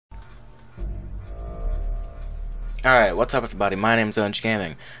Alright, what's up everybody? My name's Orange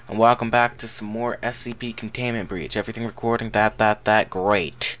Gaming, and welcome back to some more SCP Containment Breach. Everything recording, that,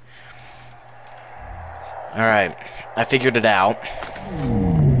 great. Alright, I figured it out.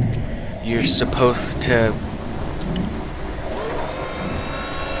 You're supposed to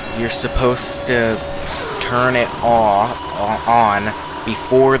turn it on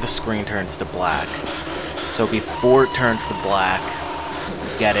before the screen turns to black. So before it turns to black,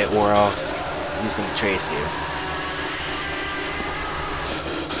 get it, or else he's gonna chase you.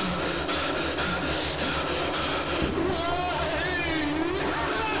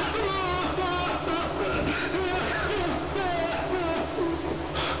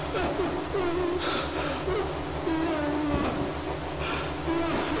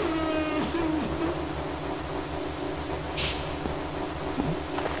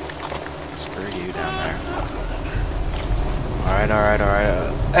 Screw you down there. Alright.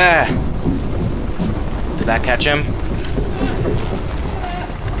 Did that catch him?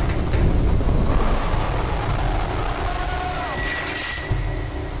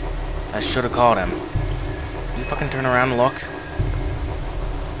 I should have caught him. You fucking turn around and look.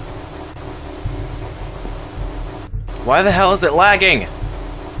 Why the hell is it lagging?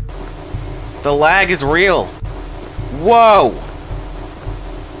 The lag is real. Whoa!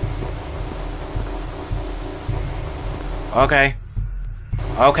 Okay.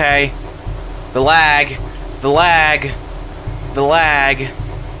 The lag. The lag. The lag.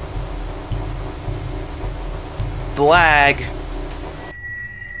 The lag.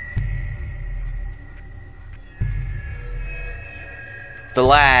 The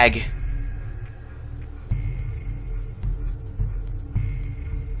lag.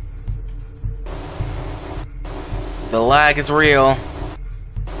 The lag is real.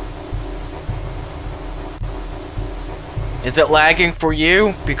 Is it lagging for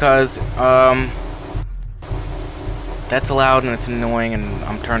you? Because, that's loud and it's annoying and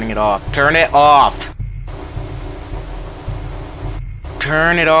I'm turning it off. Turn it off!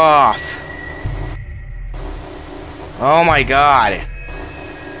 Turn it off! Oh my god.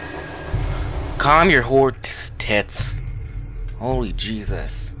 Calm your whore tits. Holy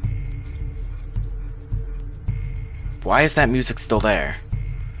Jesus. Why is that music still there?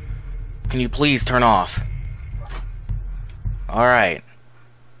 Can you please turn off? Alright.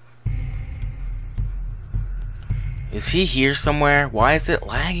 Is he here somewhere? Why is it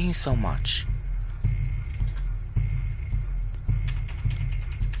lagging so much?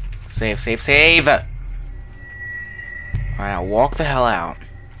 Save. Alright, now walk the hell out.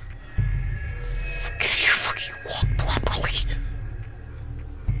 Can you fucking walk properly?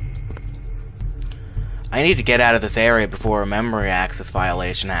 I need to get out of this area before a memory access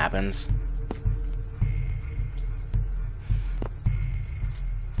violation happens.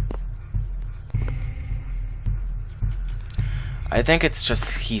 I think it's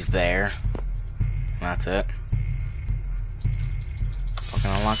just he's there. That's it. Fucking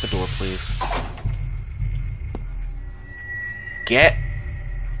unlock the door, please. Get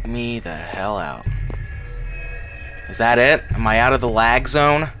me the hell out. Is that it? Am I out of the lag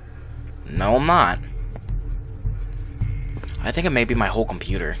zone? No, I'm not. I think it may be my whole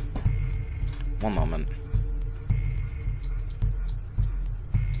computer. One moment.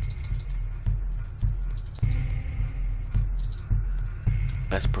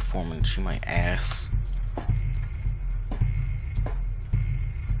 Best performance, you my ass. I'm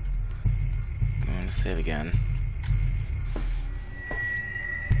gonna save again.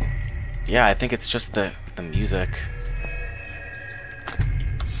 Yeah, I think it's just the music.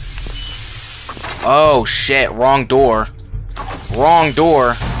 Oh shit, wrong door. Wrong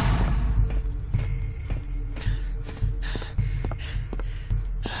door.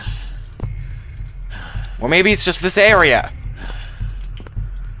 Or maybe it's just this area.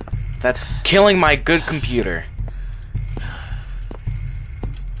 That's killing my good computer.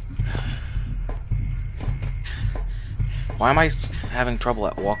 Why am I having trouble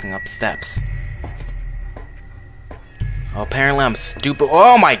at walking up steps? Oh, apparently I'm stupid.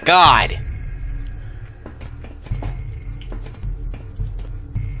 Oh my god!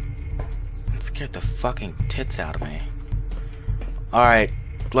 That scared the fucking tits out of me. Alright,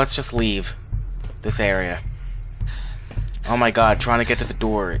 let's just leave this area. Oh my god, trying to get to the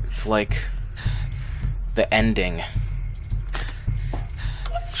door. It's like the ending.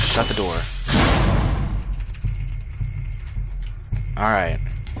 Shut the door. Alright.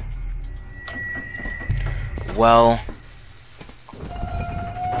 Well.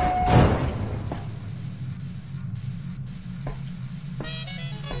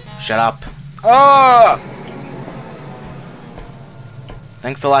 Shut up. Oh!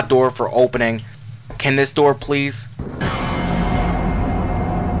 Thanks a lot, door, for opening. Can this door please?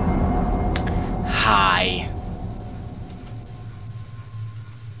 Hi.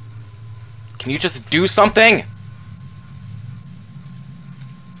 Can you just do something?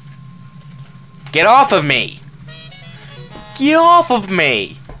 Get off of me! Get off of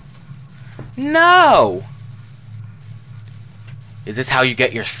me! No! Is this how you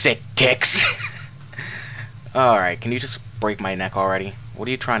get your sick kicks? Alright, can you just break my neck already? What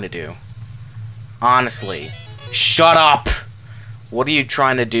are you trying to do? Honestly. Shut up! What are you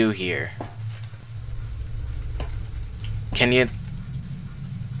trying to do here? Can you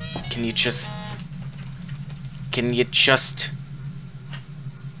just...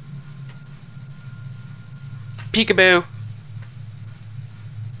 Peekaboo!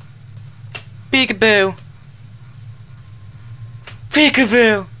 Peekaboo!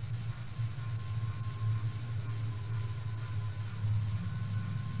 Peekaboo!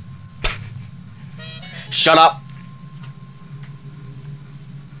 Shut up!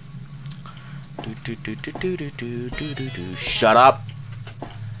 Shut up!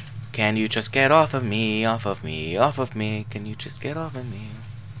 Can you just get off of me, off of me, off of me? Can you just get off of me?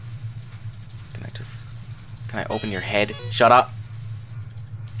 Can I open your head? Shut up!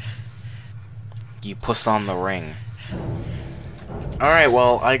 You puss on the ring. Alright,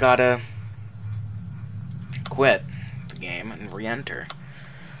 well, I gotta quit the game and re-enter.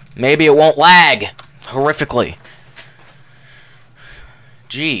 Maybe it won't lag horrifically.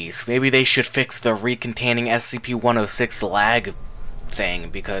 Jeez, maybe they should fix the recontaining SCP-106 lag thing,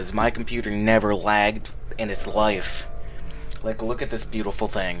 because my computer never lagged in its life. Like, look at this beautiful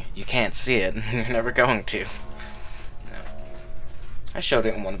thing. You can't see it. You're never going to. No. I showed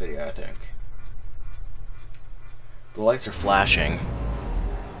it in one video, I think. The lights are flashing.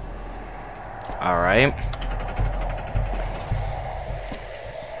 Alright.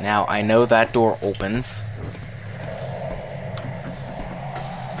 Now, I know that door opens.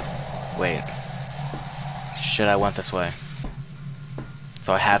 Wait. Shit, I went this way.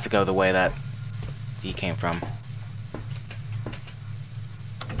 So I have to go the way that he came from.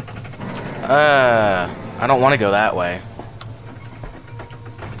 I don't want to go that way.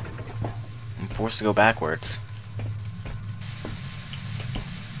 I'm forced to go backwards.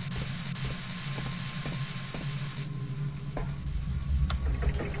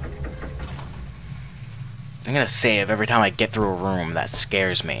 I'm gonna save every time I get through a room. That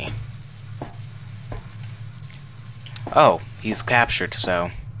scares me. Oh, he's captured,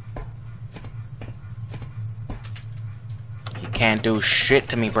 so... You can't do shit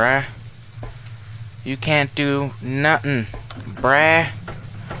to me, bruh. You can't do nothing, bruh.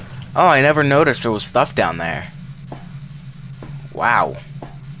 Oh, I never noticed there was stuff down there. Wow.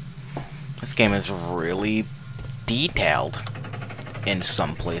 This game is really detailed in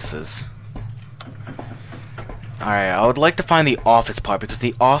some places. Alright, I would like to find the office part, because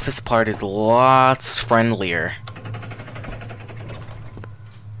the office part is lots friendlier.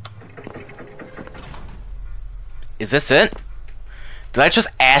 Is this it? Did I just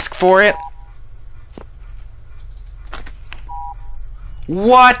ask for it?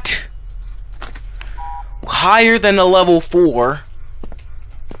 What? Higher than a level 4.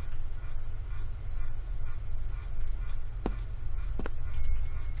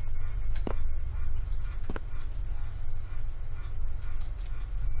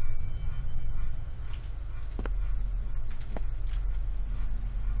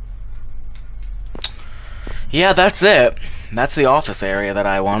 Yeah, that's it. That's the office area that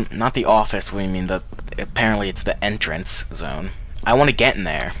I want. Not the office, we mean the... Apparently it's the entrance zone. I want to get in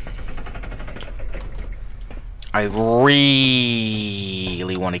there. I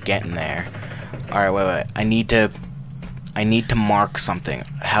really want to get in there. Alright, wait. I need to mark something.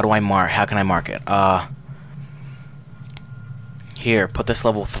 How do I mark? How can I mark it? Here, put this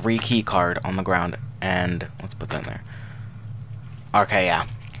level 3 key card on the ground. And let's put that in there. Okay, yeah.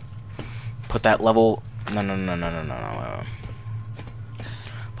 Put that level... No.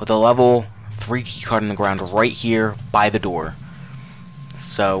 Put the level 3 key card on the ground right here by the door.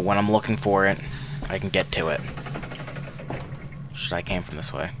 So when I'm looking for it, I can get to it. Shit, I came from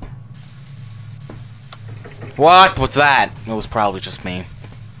this way. What was that? It was probably just me.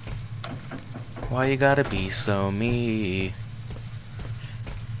 Why you gotta be so mean?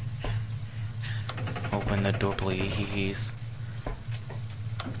 Open the door, please.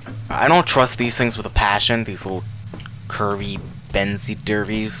 I don't trust these things with a passion, these little curvy, benzy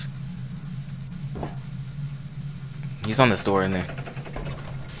dervies. He's on this door, isn't he?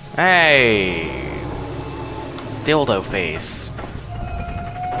 Hey! Dildo face.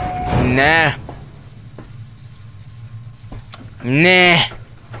 Nah.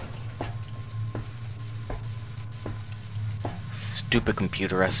 stupid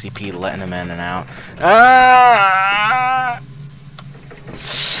computer SCP letting him in and out. Ah!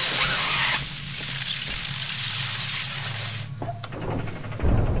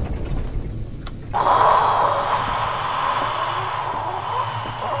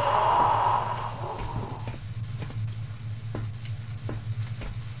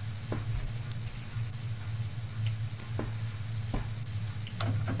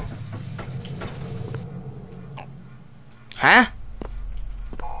 Huh?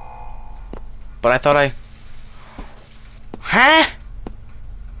 But I thought I... Huh?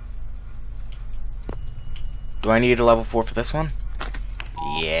 Do I need a level 4 for this one?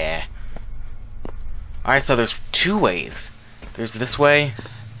 Yeah. Alright, so there's two ways. There's this way.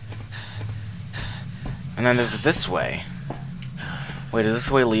 And then there's this way. Wait, does this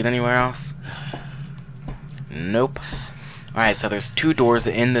way lead anywhere else? Nope. Alright, so there's two doors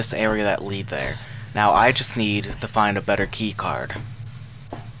in this area that lead there. Now, I just need to find a better key card.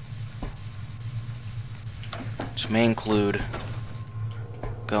 Which may include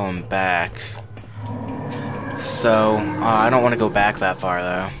going back. So, I don't want to go back that far,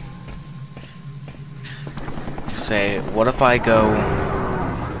 though. Say, what if I go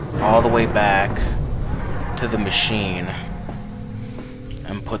all the way back to the machine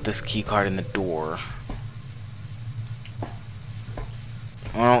and put this key card in the door?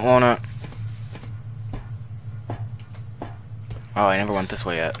 I don't want to... Oh, I never went this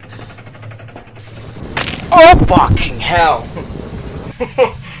way yet. Oh, fucking hell!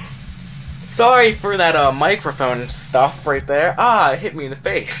 Sorry for that microphone stuff right there. Ah, it hit me in the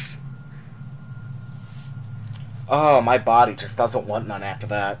face. Oh, my body just doesn't want none after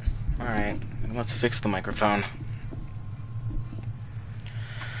that. Alright, let's fix the microphone.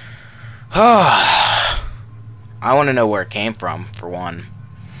 I want to know where it came from, for one.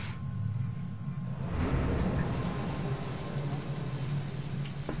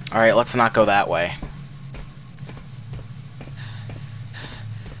 Alright, let's not go that way.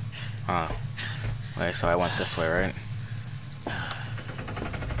 Oh. Wait, so I went this way, right?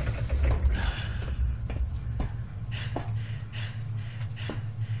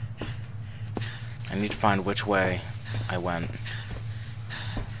 I need to find which way I went.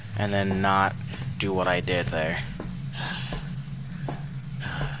 And then not do what I did there.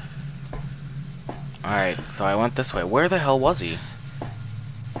 Alright, so I went this way. Where the hell was he?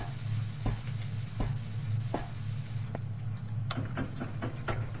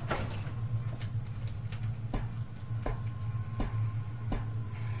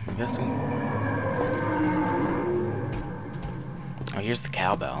 I'm guessing... Oh, here's the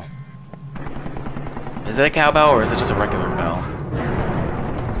cowbell. Is it a cowbell or is it just a regular bell?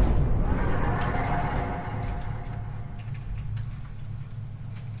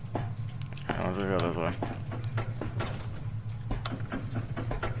 Alright, let's go this way.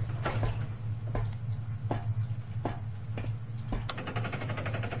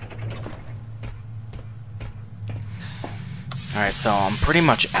 Alright, so I'm pretty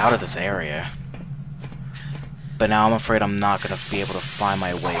much out of this area. But now I'm afraid I'm not going to be able to find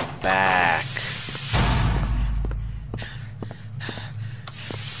my way back.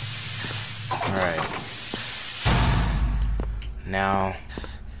 Alright. Now...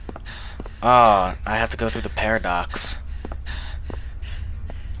 Oh, I have to go through the paradox.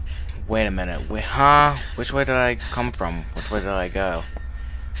 Wait a minute. Huh? Which way did I come from? Which way did I go?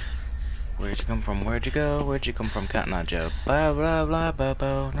 Where'd you come from? Where'd you go? Where'd you come from? Cat not joke. Blah blah blah blah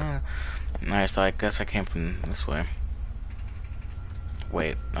blah. Nah. Alright, so I guess I came from this way.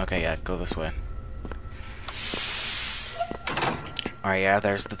 Wait. Okay, yeah, go this way. Alright, yeah,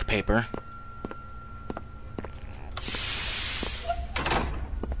 there's the paper.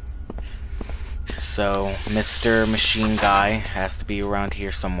 So, Mr. Machine Guy has to be around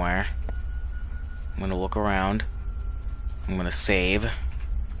here somewhere. I'm gonna look around. I'm gonna save.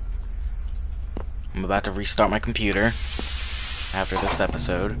 I'm about to restart my computer after this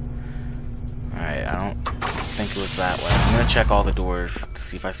episode. Alright, I don't think it was that way. I'm gonna check all the doors to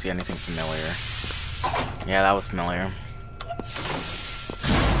see if I see anything familiar. Yeah, that was familiar.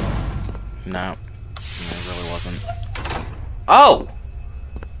 No, it really wasn't. Oh!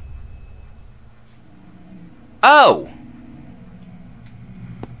 Oh!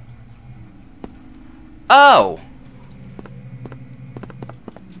 Oh!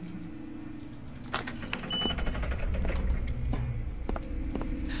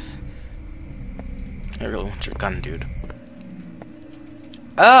 I really want your gun, dude.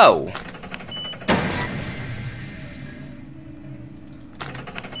 Oh!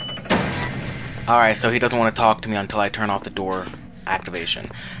 Alright, so he doesn't want to talk to me until I turn off the door activation.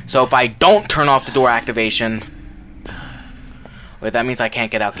 So if I don't turn off the door activation... Wait, that means I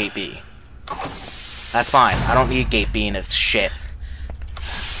can't get out gate B. That's fine. I don't need gate B in this shit.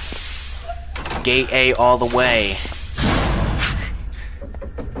 Gate A all the way.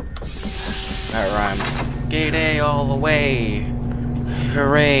 That rhymed. Gate A all the way.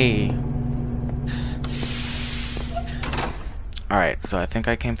 Hooray. Alright, so I think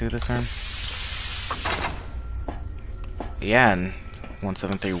I came through this room. Yeah, and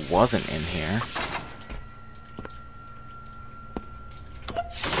 173 wasn't in here.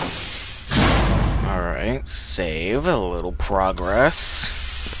 Alright, save. A little progress.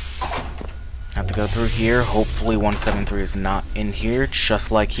 Have to go through here. Hopefully 173 is not in here,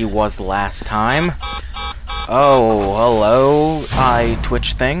 just like he was last time. Oh, hello, eye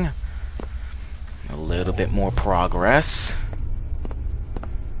twitch thing. A little bit more progress.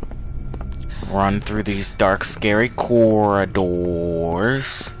 Run through these dark, scary corridors.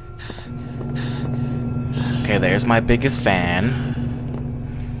 Okay, there's my biggest fan.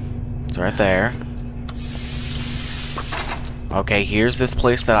 It's right there. Okay, here's this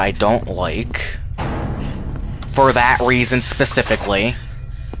place that I don't like. For that reason specifically.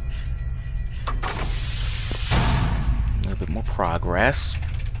 A little bit more progress.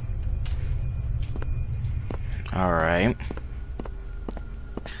 Alright.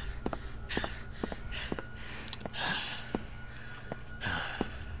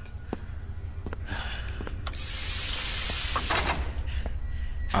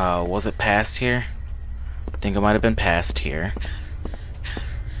 Was it past here? I think it might have been past here.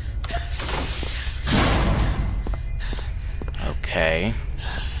 Okay.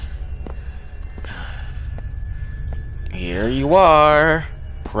 Here you are,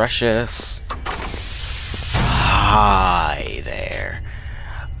 precious. Hi there.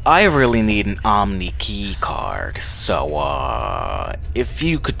 I really need an Omni key card, so if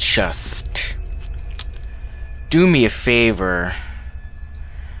you could just do me a favor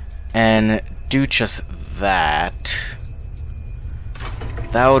and do just that,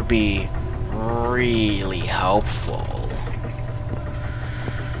 that would be really helpful.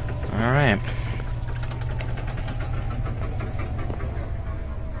 Alright.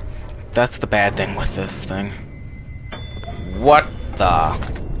 That's the bad thing with this thing. What the?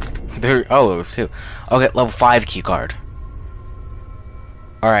 There. Oh, it was 2. Okay, level 5 keycard.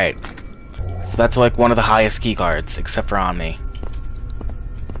 Alright. So that's like one of the highest keycards, except for Omni.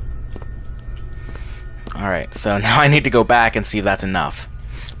 Alright, so now I need to go back and see if that's enough.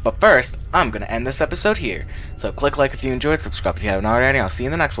 But first, I'm going to end this episode here. So click like if you enjoyed, subscribe if you haven't already, I'll see you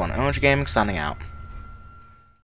in the next one. OG Gaming signing out.